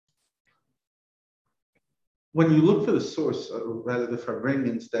when you look for the source, rather the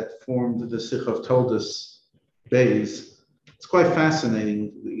Farbrengens that formed the Sikh of Toldus Bays, it's quite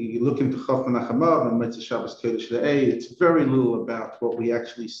fascinating. You look into Chav Menachemav and Mitzvah Shabbos Kodesh Le'eh, it's very little about what we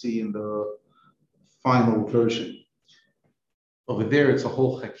actually see in the final version. Over there, it's a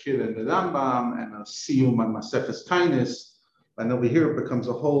whole Chakir and the Rambam and a Siyum and Masefes Tainis. And over here, it becomes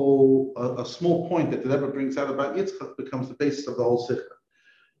a small point that the Rebbe brings out about Yitzchak becomes the basis of the whole Sikha.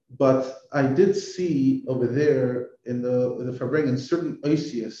 But I did see over there in the Farbrengen certain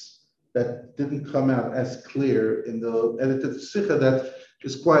oisius that didn't come out as clear in the edited Sikha that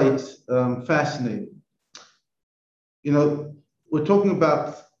is quite fascinating. You know, we're talking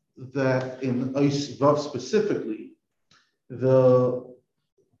about that in Ois Vav specifically,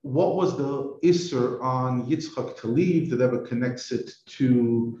 what was the Isser on Yitzchak to leave? The Rebbe connects it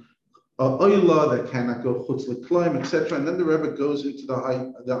to Oila that cannot go chutz l'kloim, etc. And then the Rebbe goes into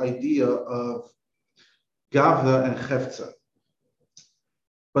the idea of Gavra and Chefza.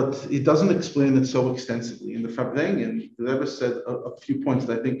 But it doesn't explain it so extensively. In the Farbrengen, the Rebbe said a few points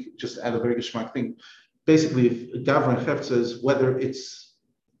that I think just add a very geschmack thing. Basically, if Gavra and Chefza is whether it's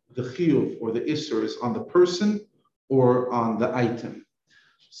the chiyuv or the Isser is on the person or on the item.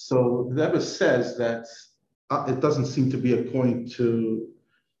 So the Rebbe says that it doesn't seem to be according to,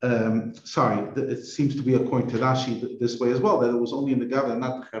 it seems to be according to Rashi this way as well, that it was only in the Gavra,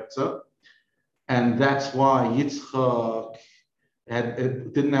 not the Chepza. And that's why Yitzchak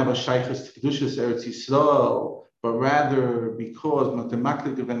didn't have a Shaykhis to Kedushas Eretz Yisrael, but rather because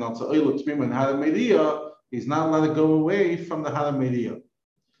Matemaklik and also Oilot Tmim and Harameria, he's not allowed to go away from the Harameria.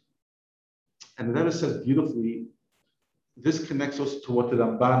 And the Rebbe says beautifully, this connects us to what the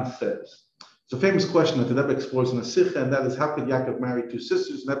Ramban says. It's a famous question that the Rebbe explores in the Sikha, and that is, how could Yaakov marry two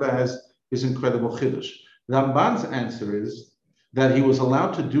sisters? The Rebbe has his incredible chiddush. Ramban's answer is that he was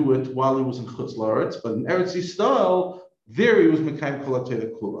allowed to do it while he was in Chutz La'aretz, but in Eretz Yisrael, there he was Mekayim Kol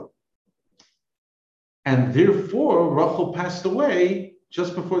HaTorah Kula. And therefore, Rachel passed away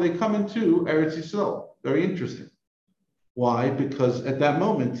just before they come into Eretz Yisrael. Very interesting. Why? Because at that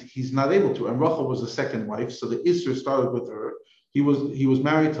moment he's not able to. And Rachel was the second wife, so the Isser started with her. He was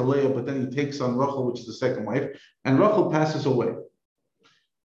married to Leah, but then he takes on Rachel, which is the second wife, and Rachel passes away.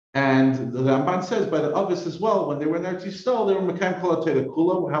 And the Ramban says by the Avos as well, when they were in Eretz Yisrael, they were Mekayim Kol HaTorah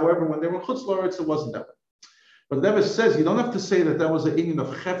Kula. However, when they were in Chutz La'aretz, it wasn't that way. But the Rebbe says you don't have to say that was an union of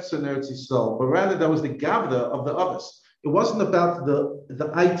Chefz in Eretz Yisrael, but rather that was the Gavda of the Avos. It wasn't about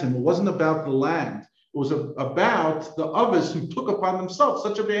the item. It wasn't about the land. It was about the Avos who took upon themselves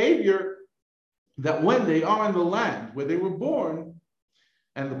such a behavior that when they are in the land where they were born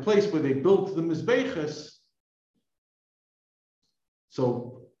and the place where they built the Mizbeches,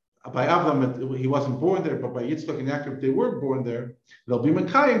 so by Avram, he wasn't born there, but by Yitzchak and Yaakov, they were born there. They'll be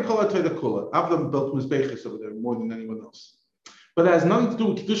Mekayim Kol HaTorah Kula. Avram built Mizbeches over there more than anyone else. But it has nothing to do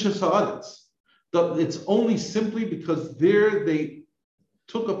with Kedushas Haaretz. It's only simply because there they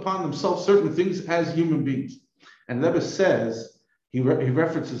took upon themselves certain things as human beings. And Rebbe says, he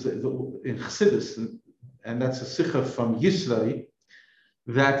references in Chassidus, and that's a sikha from Yisrael,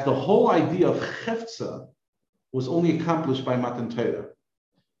 that the whole idea of Chefza was only accomplished by Matan Torah.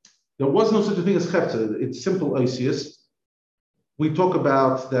 There was no such a thing as Chefza. It's simple oisius. We talk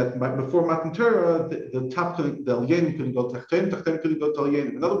about that before Matan Torah, the Tachton, the Elyenim couldn't go Tachton couldn't go to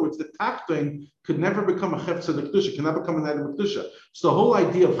Elyenim. In other words, the Tachton could never become a Chefza de Kedusha, could never become an item of Kedusha. So the whole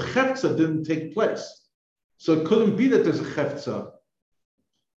idea of Chefza didn't take place. So it couldn't be that there's a Chefza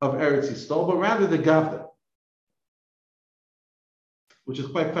of Eretz Yisrael, but rather the Gavda, which is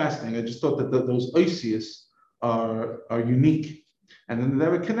quite fascinating. I just thought that those oisius are unique. And then the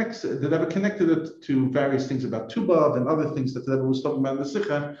Rebbe connected it to various things about Tubav and other things that the Rebbe was talking about in the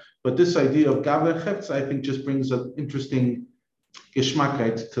Sikha. But this idea of Gavra and Chefza, I think, just brings an interesting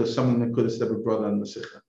geschmackheit to something that Kodesh Rebbe brought on the Sikha.